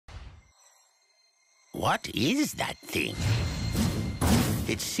What is that thing?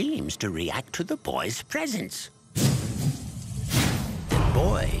 It seems to react to the boy's presence. The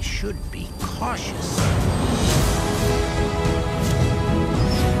boy should be cautious.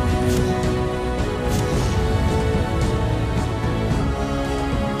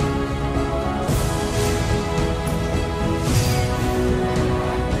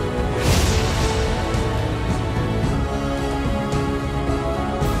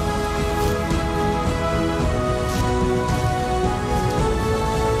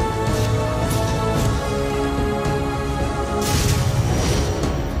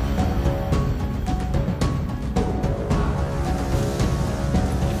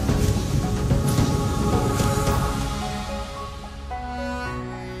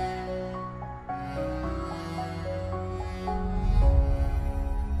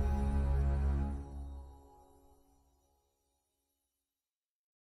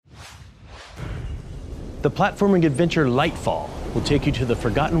 The platforming adventure Lightfall will take you to the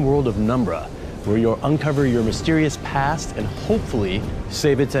forgotten world of Numbra, where you'll uncover your mysterious past and hopefully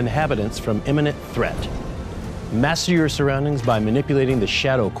save its inhabitants from imminent threat. Master your surroundings by manipulating the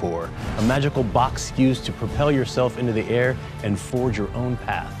Shadow Core, a magical box used to propel yourself into the air and forge your own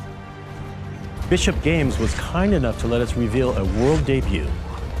path. Bishop Games was kind enough to let us reveal a world debut,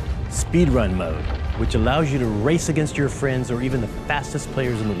 Speedrun Mode, which allows you to race against your friends or even the fastest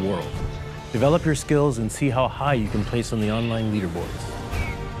players in the world. Develop your skills and see how high you can place on the online leaderboards.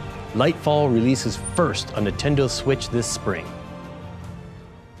 Lightfall releases first on Nintendo Switch this spring.